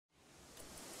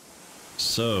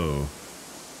So,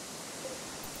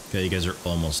 okay, you guys are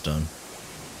almost done.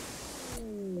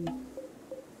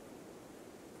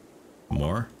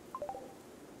 More?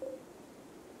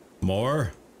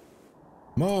 More?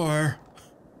 More?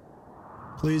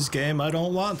 Please, game, I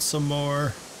don't want some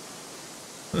more.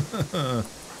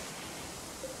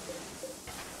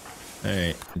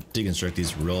 Alright, deconstruct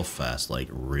these real fast, like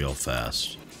real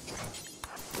fast.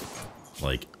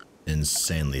 Like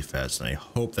insanely fast, and I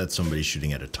hope that somebody's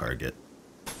shooting at a target.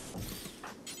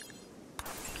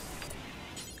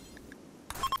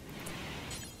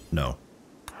 No.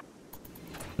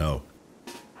 No.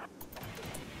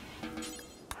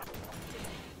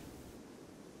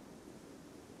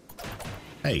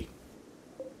 Hey.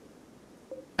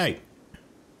 Hey.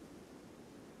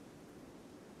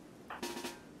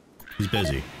 He's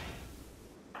busy.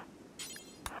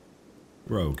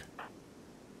 Rogue.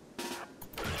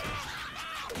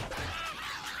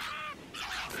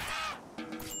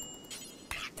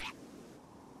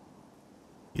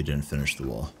 You didn't finish the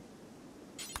wall.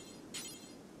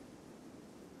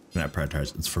 Not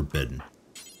prioritized, it's forbidden.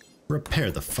 Repair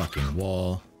the fucking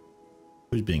wall.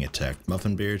 Who's being attacked?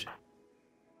 Muffinbeard?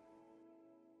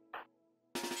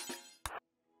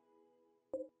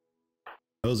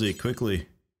 Cozy, quickly.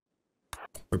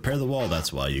 Repair the wall,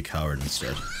 that's why, you coward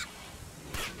instead.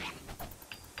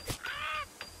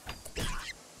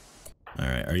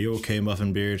 Alright, are you okay,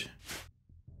 Muffinbeard?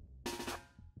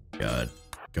 God,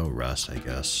 go rest, I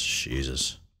guess.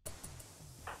 Jesus.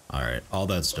 Alright, all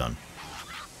that's done.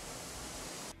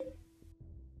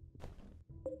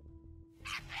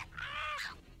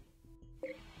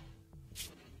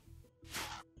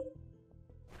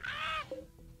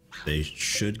 They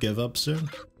should give up soon.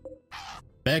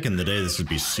 Back in the day, this would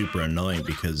be super annoying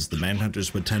because the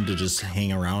manhunters would tend to just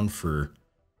hang around for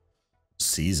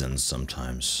seasons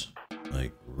sometimes.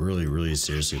 Like, really, really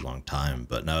seriously long time.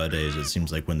 But nowadays, it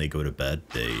seems like when they go to bed,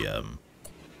 I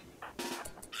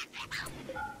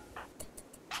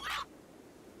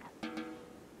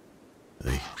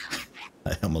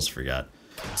almost forgot.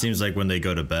 Seems like when they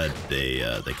go to bed, they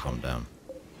calm down.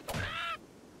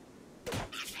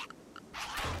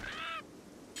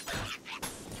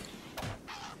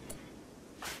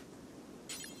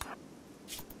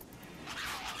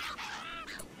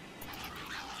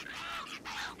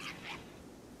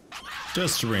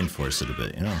 Just to reinforce it a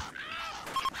bit, you know?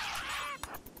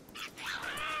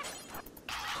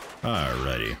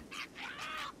 Alrighty.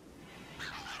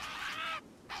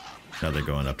 Now they're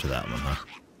going up to that one, huh?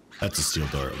 That's a steel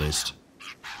door, at least.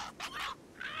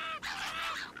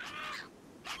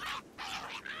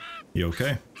 You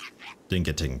okay? Didn't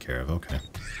get taken care of, okay.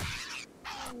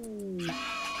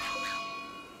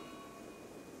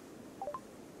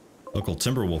 Local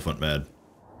timber wolf went mad.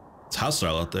 It's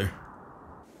hostile out there.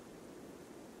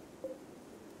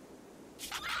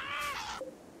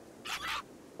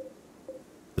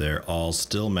 They're all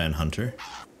still manhunter.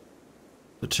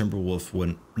 The Timberwolf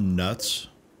went nuts.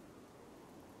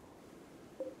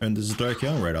 And there's a Dark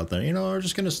Young right out there. You know, we're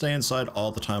just gonna stay inside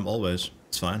all the time, always.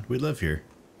 It's fine. We live here.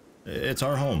 It's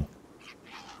our home.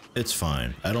 It's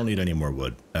fine. I don't need any more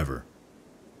wood, ever.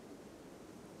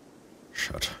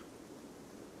 Shut.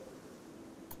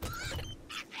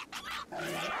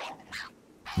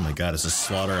 Oh my god, it's a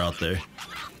slaughter out there.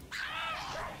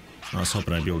 I was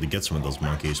hoping I'd be able to get some of those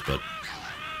monkeys, but...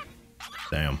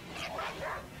 damn.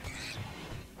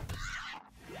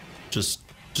 Just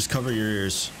cover your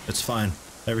ears. It's fine.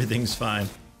 Everything's fine.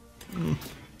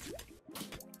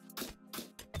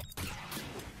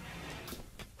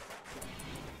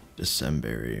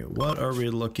 December. What are we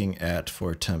looking at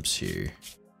for temps here?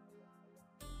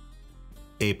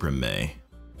 April, May.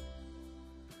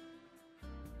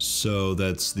 So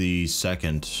that's the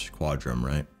second quadrum,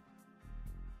 right?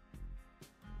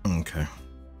 Okay.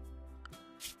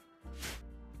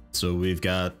 So we've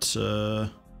got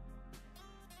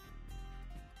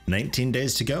 19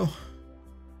 days to go.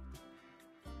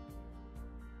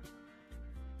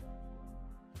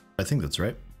 I think that's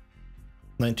right.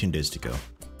 19 days to go.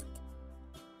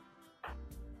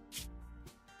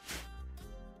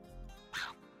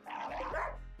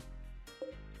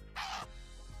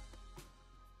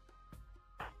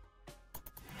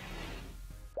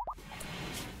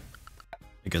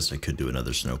 I guess I could do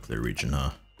another snow clear region,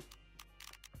 huh?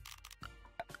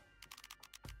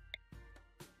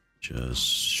 Just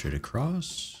straight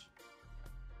across.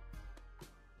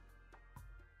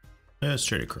 Yeah,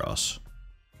 straight across.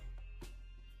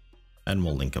 And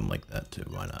we'll link them like that too,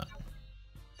 why not?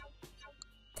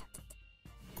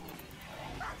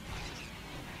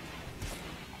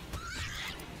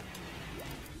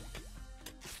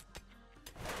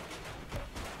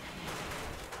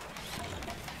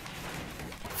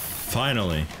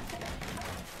 Finally.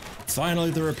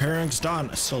 Finally, the repairing's done.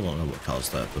 I still don't know what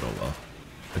caused that, but oh well.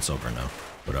 It's over now.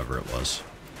 Whatever it was.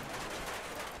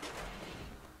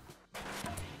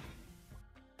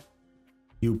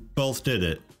 You both did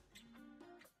it.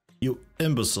 You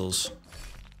imbeciles.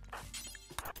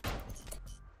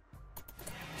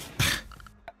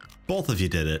 Both of you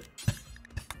did it.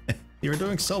 You were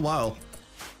doing so well.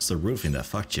 It's the roofing that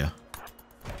fucked you.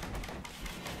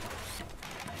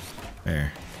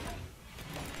 There.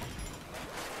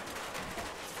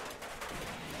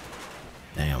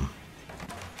 Damn.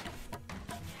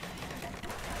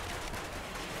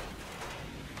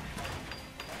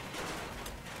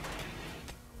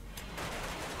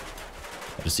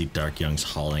 I just see Dark Young's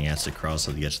hauling ass across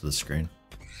to the edge of the screen.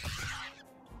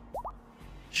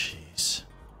 Jeez.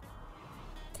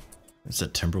 It's the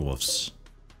Timberwolves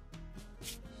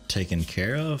taken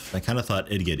care of? I kind of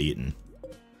thought it'd get eaten.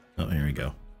 Oh, here we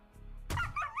go.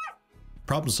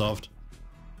 Problem solved.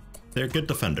 They're good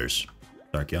defenders.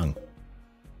 Dark Young.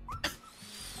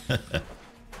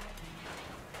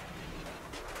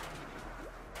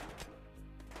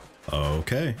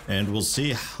 Okay, and we'll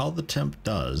see how the temp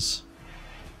does.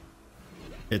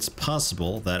 It's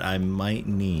possible that I might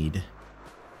need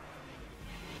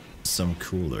some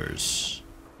coolers.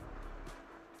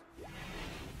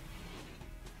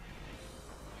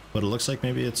 But it looks like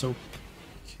maybe it's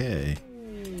okay.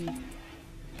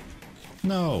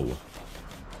 No.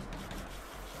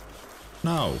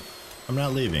 No. I'm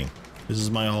not leaving. This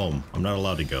is my home. I'm not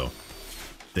allowed to go.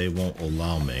 They won't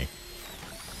allow me.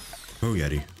 Oh,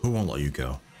 Yeti. Who won't let you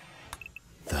go?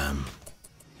 Them.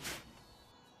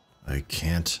 I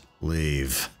can't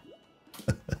leave.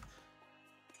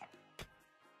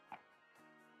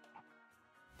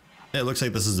 It looks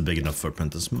like this is a big enough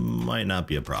footprint. This might not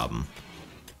be a problem.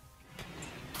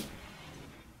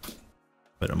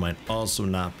 But it might also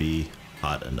not be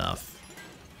hot enough.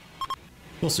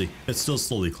 We'll see. It's still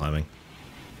slowly climbing.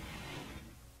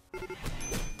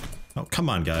 Oh, come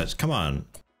on, guys. Come on.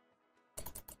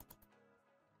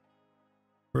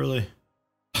 Really?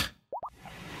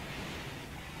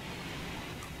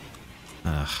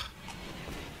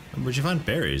 Where'd you find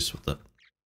berries? What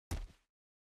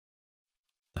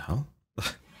the hell?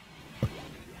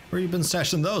 Where you been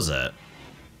stashing those at?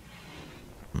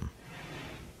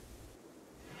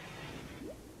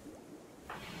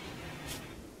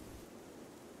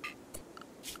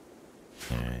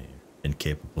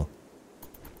 Incapable.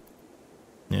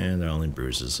 Yeah, they're only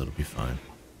bruises, so it'll be fine.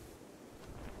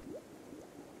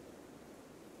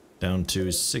 Down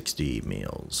to 60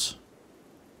 meals.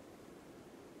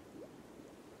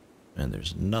 And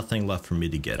there's nothing left for me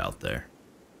to get out there.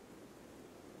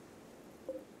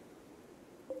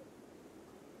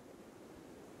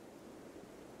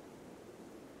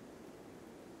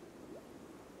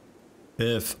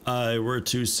 If I were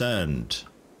to send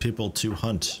people to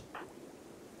hunt.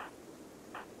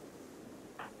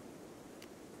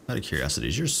 Out of curiosity,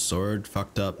 is your sword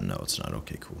fucked up? No, it's not.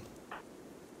 Okay, cool.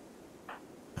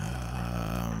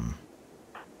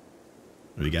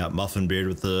 We got Muffin Beard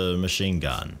with the machine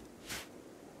gun.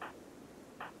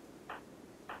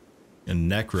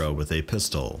 And Necro with a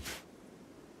pistol.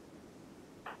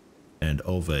 And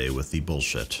Ove with the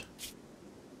bullshit.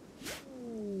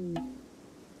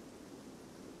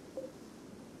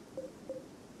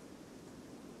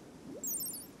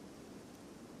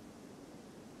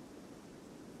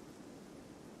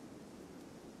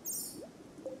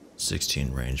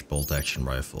 .16 range bolt action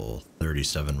rifle,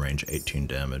 37 range, 18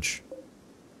 damage.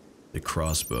 The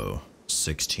crossbow,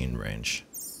 16 range.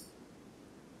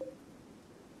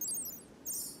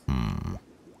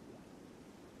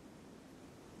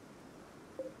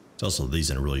 It's also these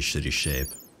in a really shitty shape.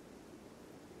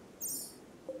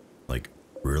 Like,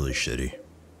 really shitty.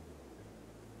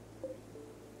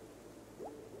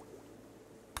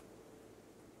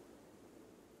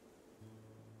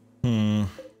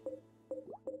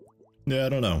 Yeah, I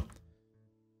don't know.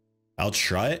 I'll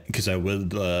try it because I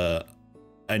would,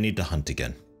 I need to hunt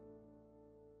again.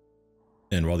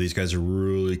 And while these guys are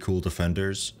really cool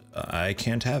defenders, I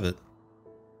can't have it.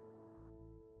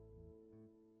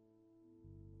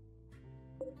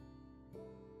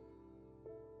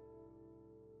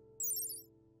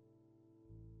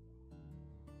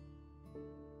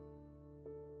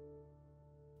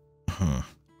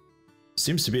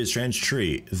 Seems to be a strange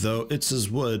tree, though it says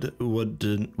wood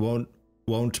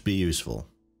won't be useful.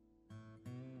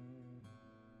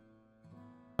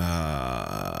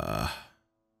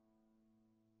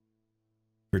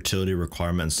 Fertility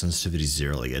requirement sensitivity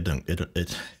 0. Like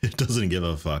it doesn't give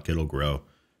a fuck. It'll grow.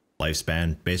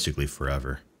 Lifespan basically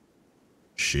forever.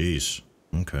 Jeez.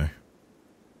 Okay.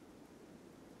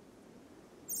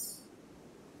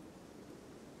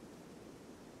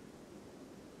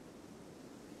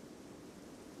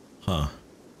 Huh.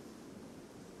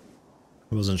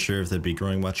 I wasn't sure if they'd be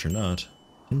growing much or not.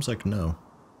 Seems like no.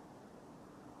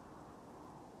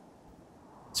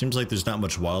 Seems like there's not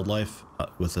much wildlife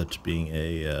with it being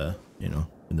a, you know,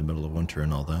 in the middle of winter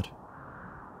and all that.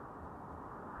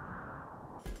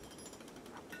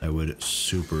 I would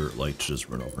super like to just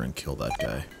run over and kill that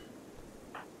guy.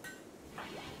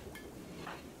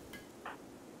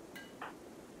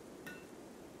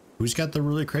 Who's got the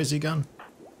really crazy gun?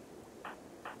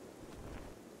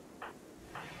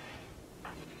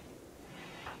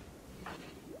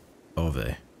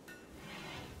 Ove.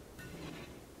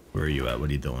 Where are you at? What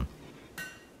are you doing?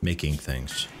 Making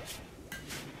things.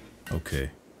 Okay.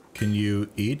 Can you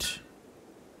eat?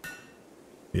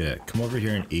 Yeah, come over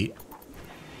here and eat.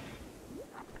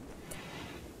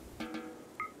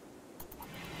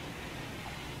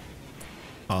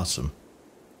 Awesome.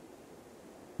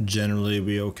 Generally,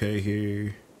 we okay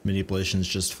here. Manipulation's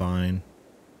just fine.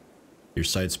 Your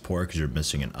sight's poor because you're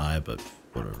missing an eye, but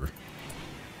whatever.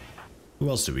 Who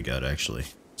else do we got, actually?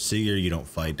 Seeger, you don't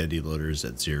fight. Deadly loaders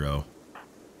at 0.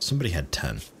 Somebody had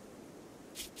 10.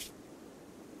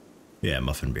 Yeah,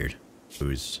 Muffin Beard.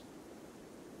 Who's...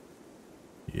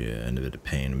 yeah, in a bit of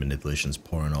pain. Manipulation's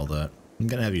poor and all that. I'm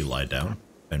gonna have you lie down,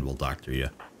 and we'll doctor you.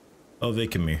 Oh,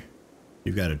 Vic, come here.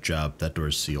 You've got a job. That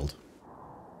door's sealed.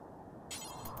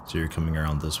 So you're coming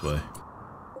around this way.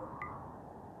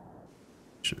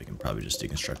 Actually, we can probably just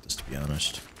deconstruct this, to be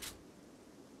honest.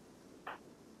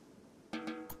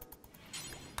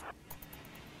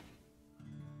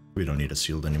 We don't need it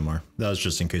sealed anymore. That was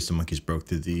just in case the monkeys broke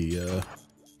through the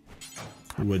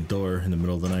wood door in the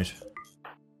middle of the night.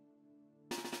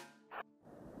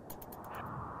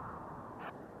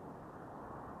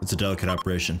 It's a delicate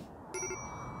operation.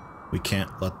 We can't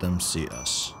let them see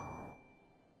us.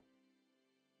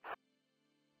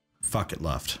 Fuck, it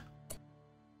left.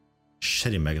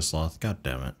 Shitty Mega Sloth, god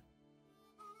damn it.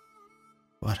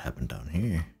 What happened down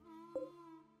here?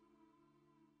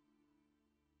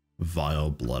 Vile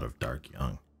blood of dark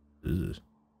young. Ugh.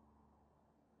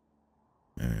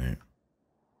 Alright.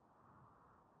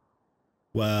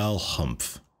 Well,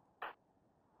 humph.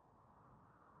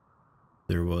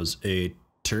 There was a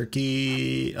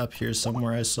turkey up here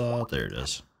somewhere I saw. There it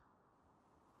is.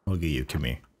 I'll get you. Come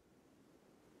here.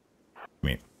 Come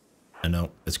here. I know,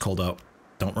 it's cold out.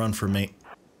 Don't run from me.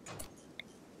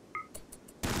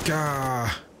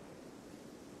 Gah!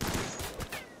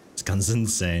 This gun's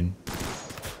insane.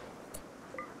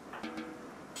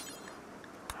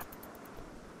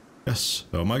 Yes.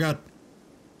 Oh my god.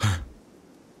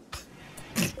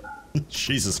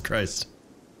 Jesus Christ.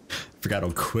 Forgot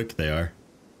how quick they are.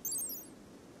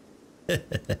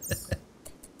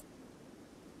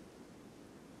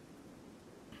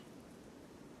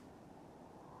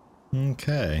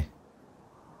 Okay.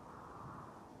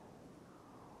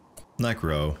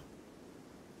 Necro.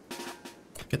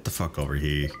 Get the fuck over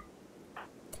here.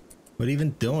 What are you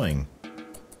even doing?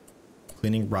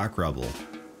 Cleaning rock rubble.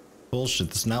 Bullshit,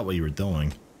 that's not what you were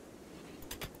doing.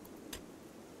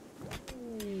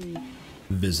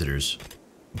 Visitors.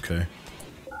 Okay.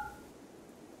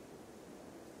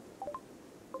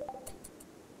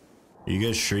 Are you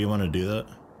guys sure you want to do that?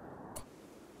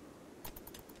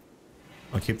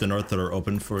 I'll keep the north door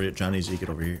open for you. Johnny Z, get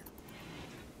over here.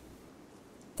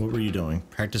 What were you doing?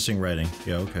 Practicing writing.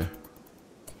 Yeah, okay.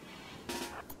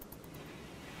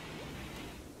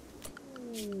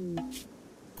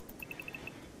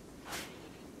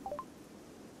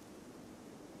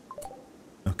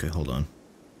 Okay, hold on.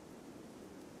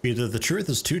 Either the truth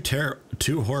is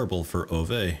too horrible for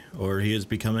Ove, or he is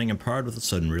becoming empowered with a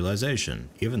sudden realization.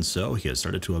 Even so, he has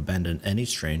started to abandon any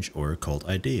strange or occult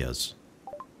ideas.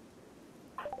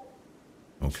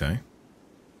 Okay.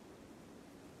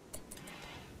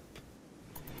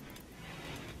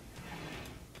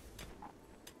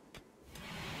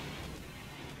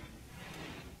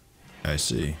 I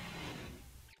see.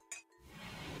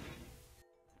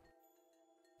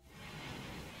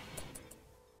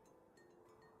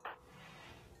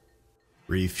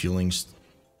 Refueling,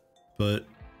 but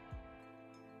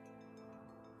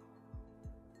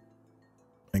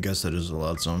I guess that is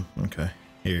allowed some. Okay.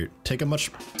 Here, take a much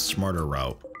smarter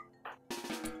route.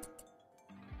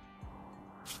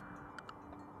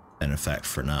 And in fact,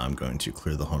 for now, I'm going to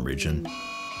clear the home region.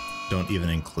 Don't even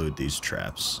include these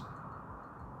traps.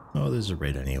 Oh, there's a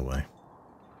raid anyway.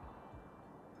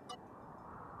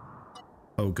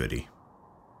 Oh, goody.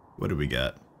 What do we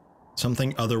got?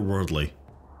 Something otherworldly.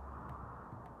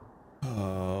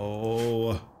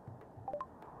 Oh.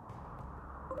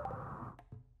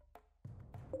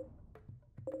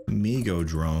 Migo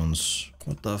drones.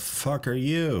 What the fuck are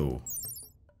you?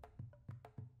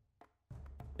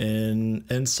 An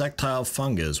insectile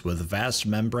fungus with vast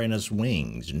membranous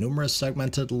wings, numerous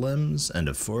segmented limbs, and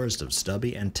a forest of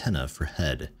stubby antennae for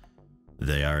head.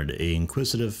 They are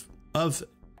inquisitive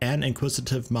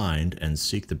mind and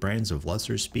seek the brains of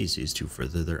lesser species to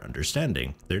further their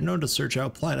understanding. They're known to search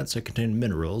out planets that contain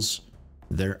minerals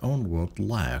their own world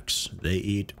lacks. They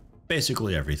eat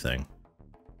basically everything.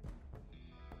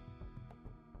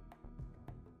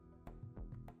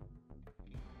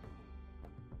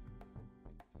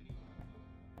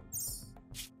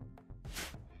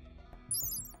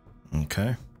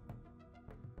 Okay.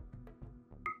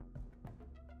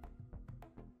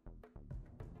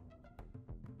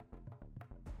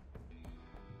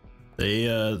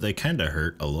 They kind of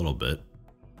hurt a little bit.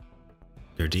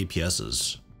 Their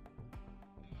DPSs.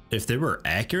 If they were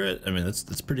accurate, I mean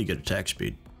that's pretty good attack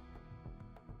speed.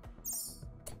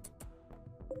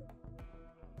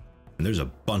 And there's a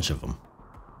bunch of them.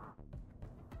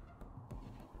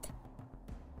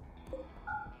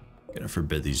 Gonna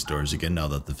forbid these doors again now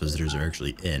that the visitors are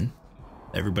actually in.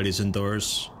 Everybody's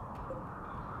indoors.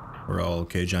 We're all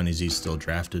okay. Johnny Z's still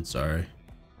drafted, sorry.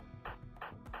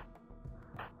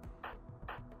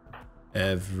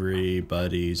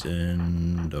 Everybody's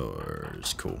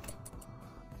indoors. Cool.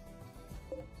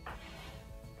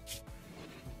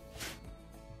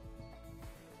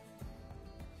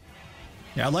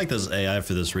 Yeah, I like this AI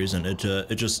for this reason.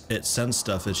 It sends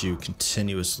stuff at you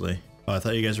continuously. Oh, I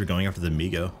thought you guys were going after the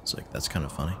Migo. It's like, that's kind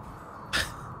of funny.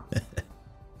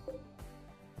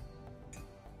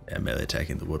 Yeah, melee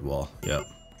attacking the wood wall. Yep.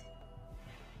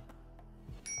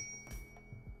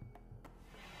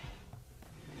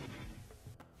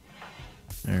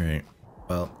 Alright,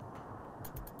 well.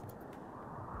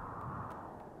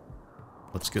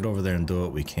 Let's get over there and do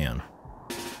what we can.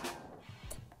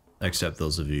 Except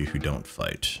those of you who don't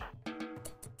fight.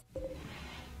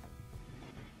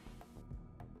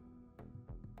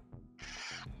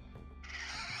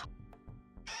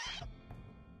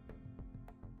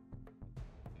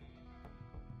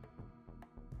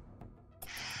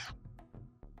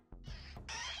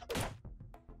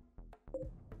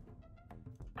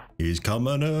 He's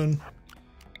coming in.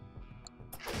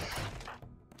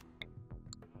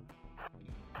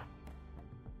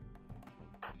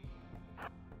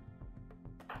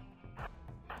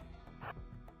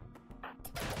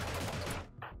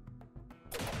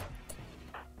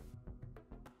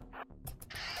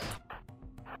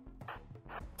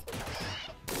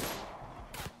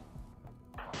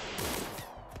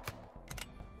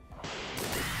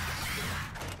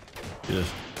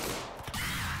 Yes.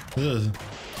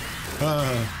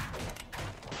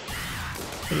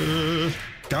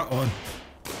 Got one.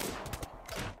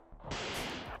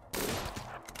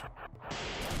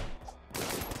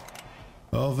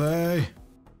 Ove.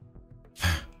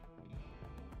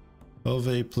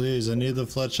 Ove, please, I need the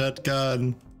fletchette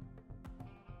gun.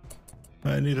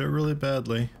 I need it really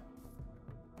badly.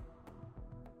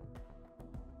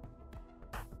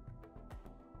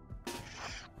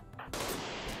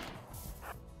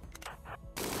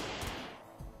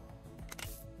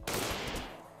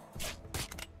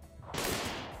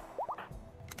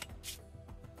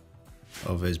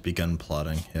 Ove's begun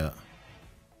plotting, yeah.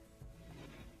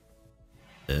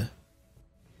 Eh?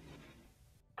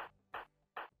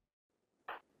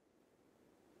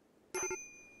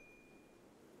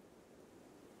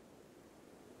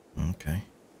 Okay.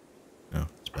 No,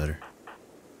 it's better.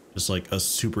 Just like a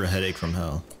super headache from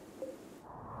hell.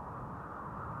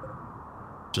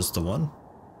 Just the one?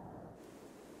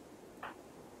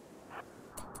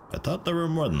 I thought there were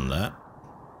more than that.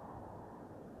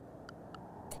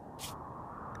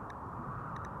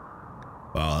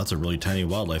 Wow, that's a really tiny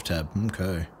wildlife tab.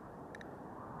 Okay.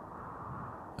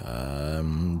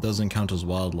 Doesn't count as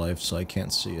wildlife, so I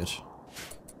can't see it.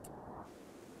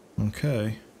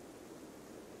 Okay.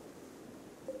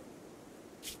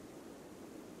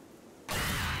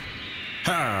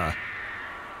 Ha!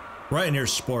 Right in your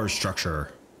spore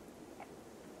structure.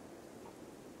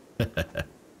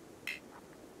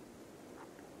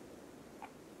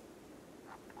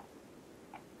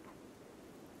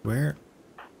 Where?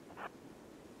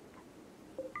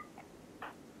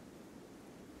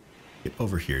 Get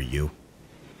over here, you.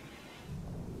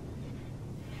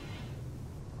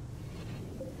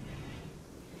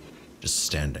 Just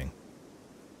standing.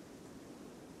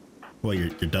 Well, you're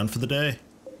done for the day?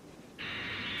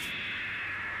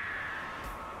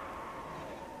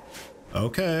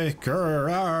 Okay,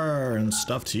 grrr, and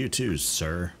stuff to you too,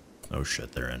 sir. Oh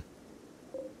shit, they're in.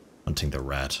 Hunting the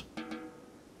rat.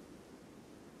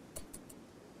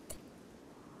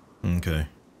 Okay.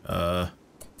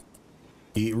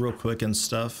 Eat real quick and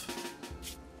stuff.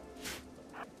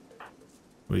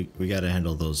 We gotta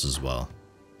handle those as well.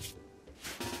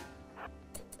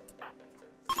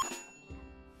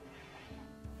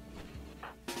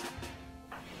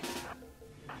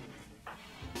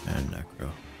 And necro.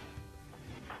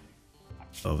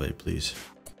 Oh wait, please.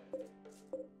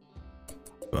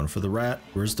 Going for the rat.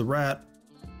 Where's the rat?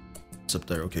 It's up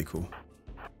there. Okay, cool.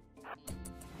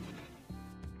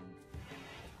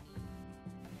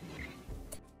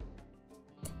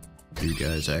 You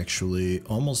guys actually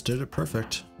almost did it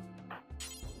perfect.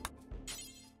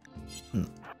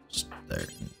 Just there,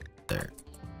 there.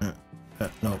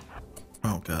 No.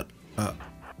 Oh god.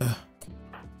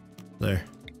 There.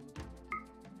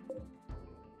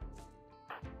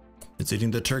 It's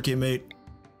eating the turkey, mate.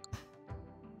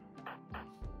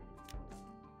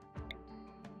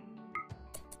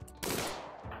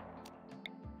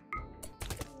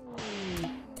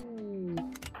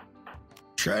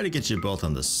 Try to get you both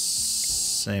on the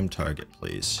same target,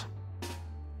 please.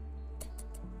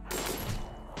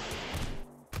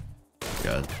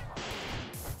 God.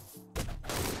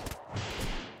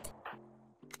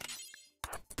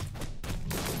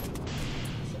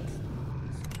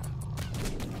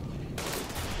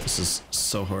 This is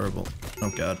so horrible.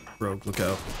 Oh god, Rogue, look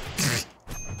out.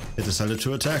 It decided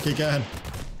to attack again.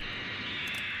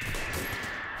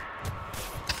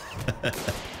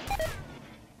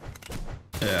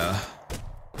 Yeah.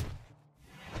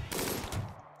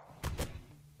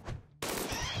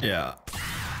 Yeah.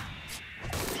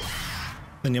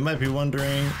 Then you might be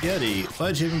wondering, Yeti,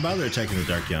 why'd you even bother attacking the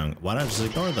Dark Young? Why not just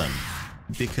ignore them?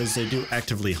 Because they do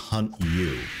actively hunt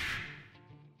you.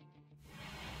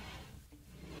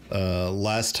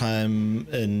 Last time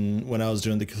when I was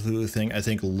doing the Cthulhu thing, I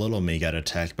think little me got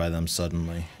attacked by them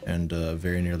suddenly and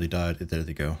very nearly died. There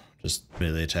they go. Just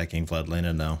melee attacking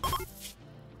Vladlena now.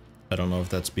 I don't know if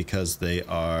that's because they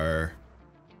are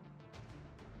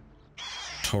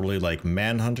totally like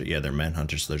manhunter. Yeah, they're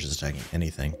manhunters, so they're just attacking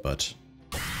anything, but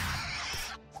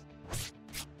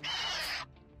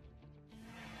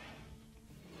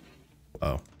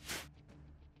oh.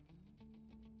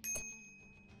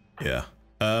 Yeah.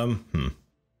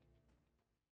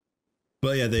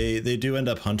 But yeah, they do end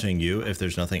up hunting you if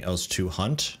there's nothing else to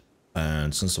hunt.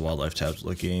 And since the wildlife tab's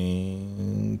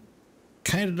looking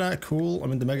kind of not cool. I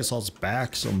mean, the Megasaur's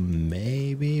back, so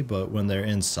maybe, but when they're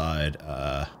inside,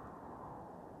 I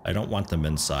don't want them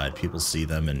inside. People see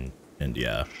them and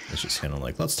yeah, it's just kind of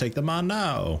like, let's take them on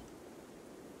now.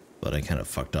 But I kind of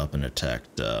fucked up and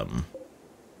attacked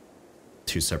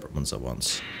two separate ones at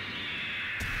once.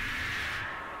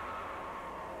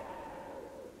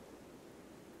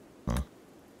 Huh.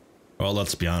 Well,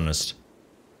 let's be honest.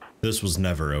 This was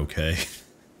never okay.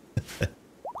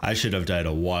 I should have died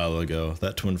a while ago.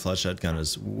 That twin flashlight gun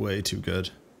is way too good.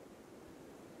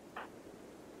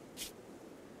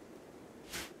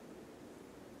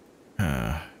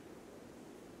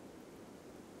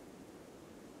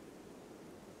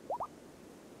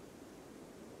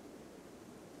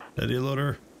 Eddie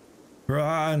loader,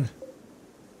 run!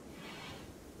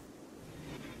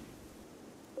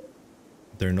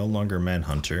 They're no longer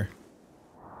manhunter.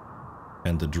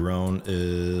 And the drone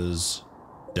is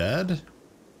dead?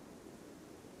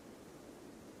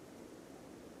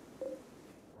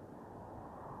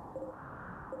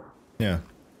 Yeah,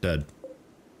 dead.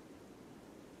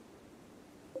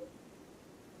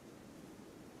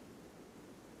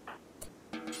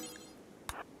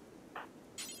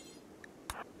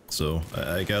 So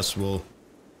I guess we'll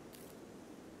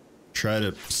try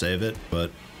to save it, but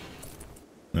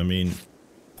I mean,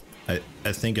 I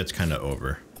think it's kind of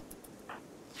over.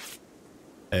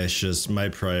 It's just my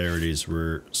priorities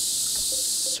were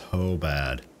so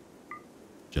bad,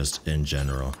 just in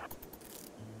general.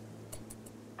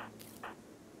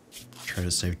 Try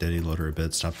to save Daddy Loader a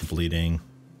bit, stop the bleeding.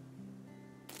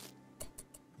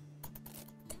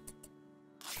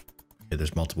 Okay,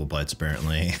 there's multiple bites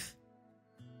apparently.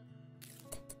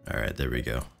 Alright, there we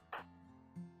go.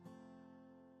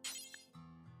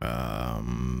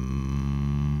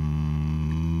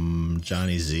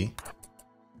 Johnny Z.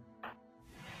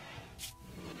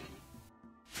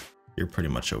 You're pretty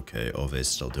much okay. Ove's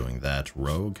still doing that.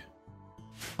 Rogue.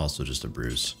 Also just a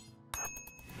bruise.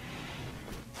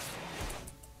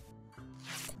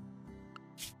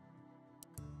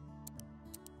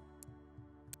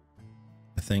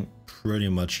 I think pretty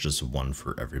much just one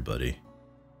for everybody.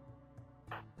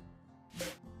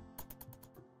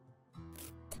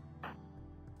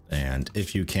 And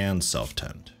if you can,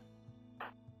 self-tend.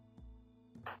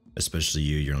 Especially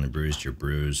you, you're only bruised, you're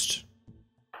bruised.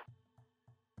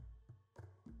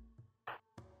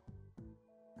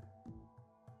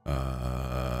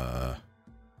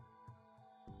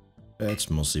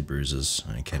 It's mostly bruises.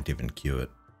 I can't even cue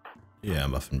it. Yeah,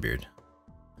 muffin beard.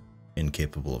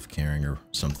 Incapable of caring or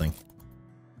something.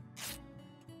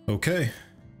 Okay.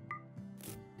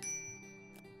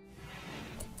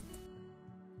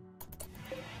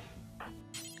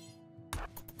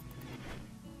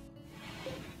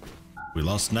 We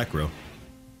lost Necro.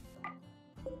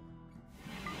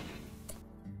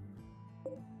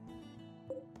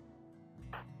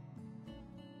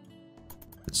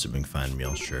 Assuming fine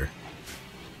meal, sure.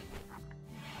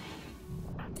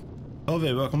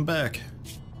 Ove, welcome back.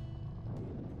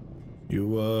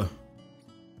 You,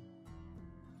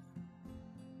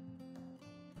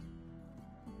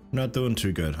 not doing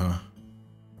too good, huh?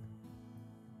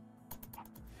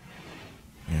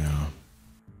 Yeah.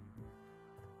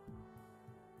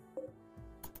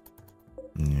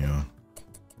 Yeah.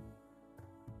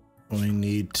 We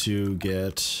need to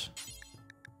get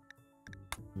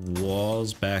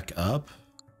walls back up.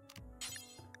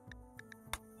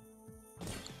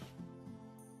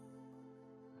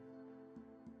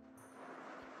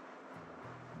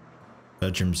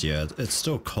 Bedrooms, yeah, it's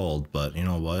still cold, but you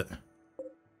know what?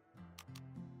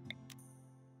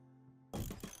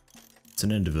 It's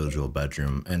an individual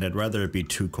bedroom, and I'd rather it be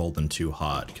too cold than too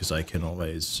hot, because I can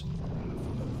always...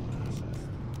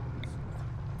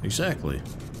 Exactly.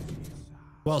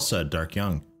 Well said, Dark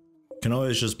Young. Can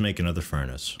always just make another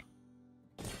furnace.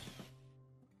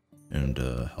 And,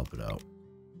 help it out.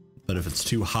 But if it's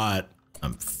too hot,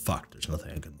 I'm fucked. There's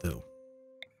nothing I can do.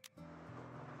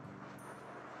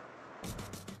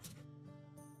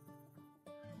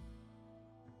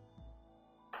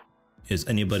 Is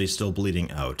anybody still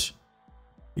bleeding out?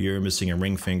 You're missing a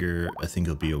ring finger. I think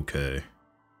you'll be okay.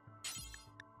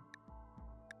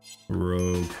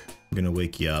 Rogue, I'm gonna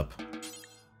wake you up.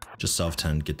 Just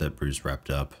self-tend, get that bruise wrapped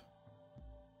up.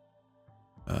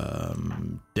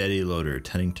 Daddy Loader,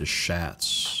 tending to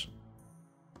shats.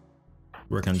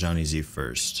 Work on Johnny Z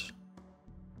first.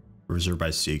 Reserved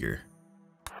by Seeger.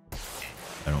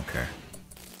 I don't care.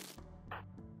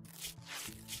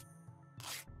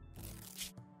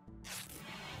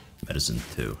 Medicine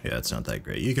too. Yeah, it's not that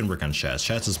great. You can work on Shats.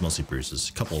 Shats is mostly bruises.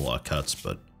 A couple cuts,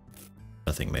 but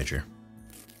nothing major.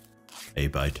 A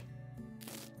bite.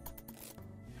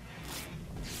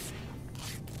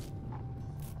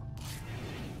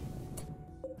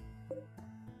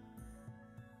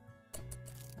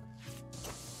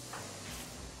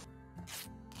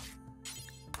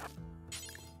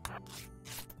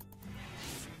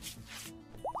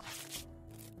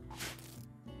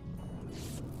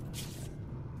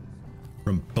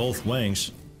 From both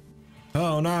wings.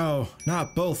 Oh no,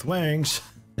 not both wings.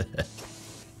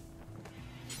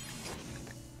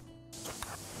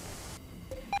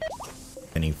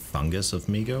 Any fungus of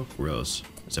Migo? Gross.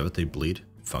 Is that what they bleed?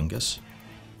 Fungus?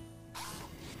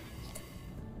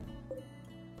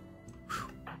 Whew.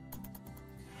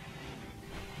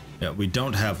 Yeah, we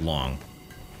don't have long.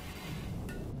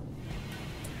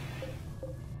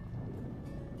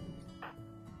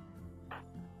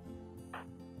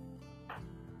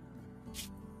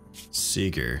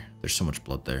 Seeger. There's so much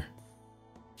blood there.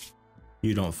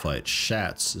 You don't fight.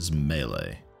 Shats is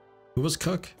melee. Who was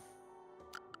Cook?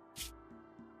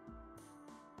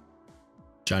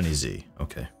 Johnny Z.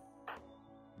 Okay.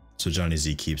 So Johnny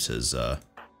Z keeps his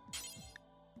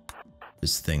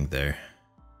thing there.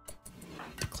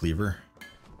 The cleaver.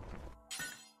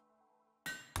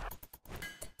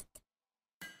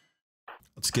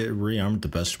 Let's get rearmed the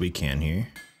best we can here.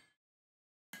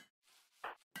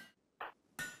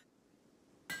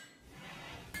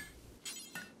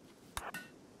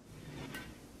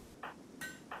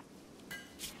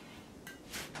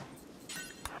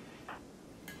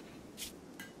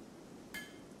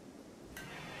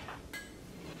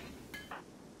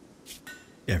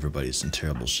 Everybody's in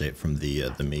terrible shape from the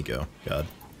Migo. God.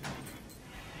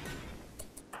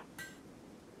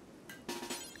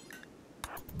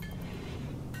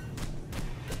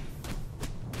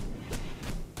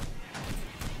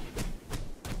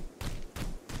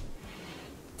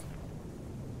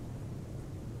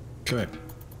 Okay.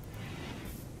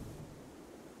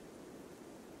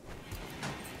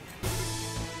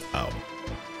 Ow.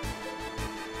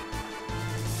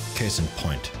 Case in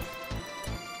point.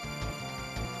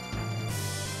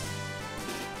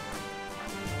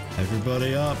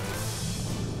 Everybody up.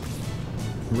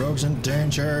 Rogue's in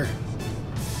danger.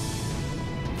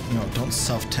 No, don't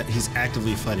he's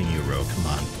actively fighting you, Rogue. Come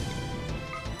on.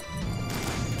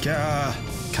 Gah!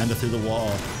 Kinda through the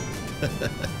wall.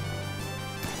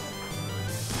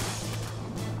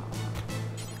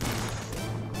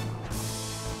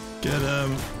 Get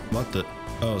him. What the?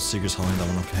 Oh, Seeger's hauling that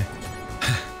one, okay.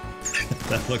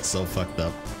 That looks so fucked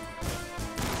up.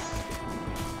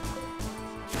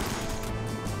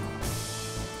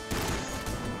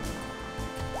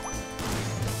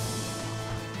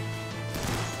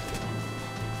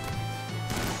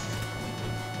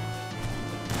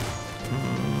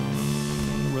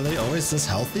 Were they always this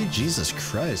healthy? Jesus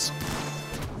Christ.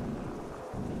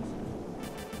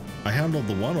 I handled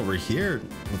the one over here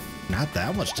with not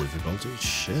that much difficulty.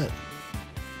 Shit.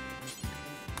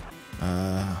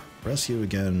 Rescue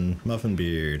again, Muffin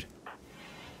Beard.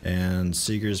 And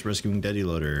Seeger's rescuing Daddy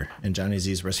Loader. And Johnny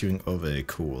Z's rescuing Ove.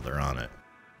 Cool, they're on it.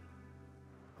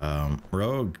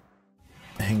 Rogue,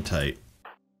 hang tight.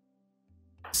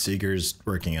 Seeger's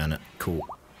working on it. Cool.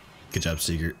 Good job,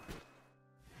 Seeger.